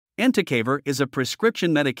Entecavir is a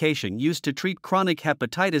prescription medication used to treat chronic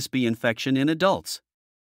hepatitis B infection in adults.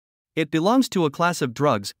 It belongs to a class of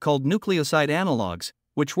drugs called nucleoside analogs,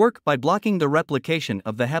 which work by blocking the replication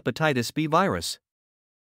of the hepatitis B virus.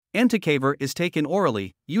 Entecavir is taken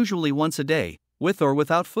orally, usually once a day, with or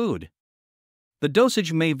without food. The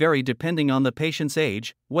dosage may vary depending on the patient's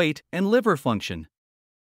age, weight, and liver function.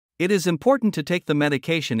 It is important to take the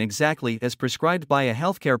medication exactly as prescribed by a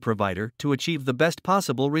healthcare provider to achieve the best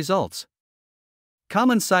possible results.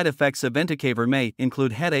 Common side effects of Entecavir may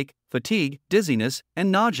include headache, fatigue, dizziness,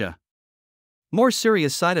 and nausea. More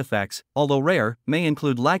serious side effects, although rare, may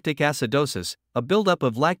include lactic acidosis, a buildup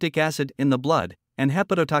of lactic acid in the blood, and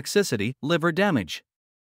hepatotoxicity, liver damage.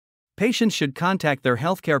 Patients should contact their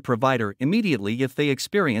healthcare provider immediately if they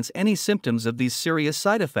experience any symptoms of these serious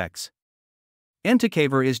side effects.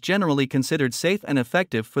 Entecavir is generally considered safe and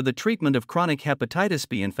effective for the treatment of chronic hepatitis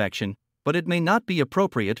B infection, but it may not be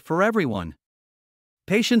appropriate for everyone.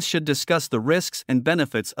 Patients should discuss the risks and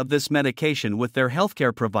benefits of this medication with their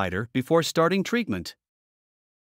healthcare provider before starting treatment.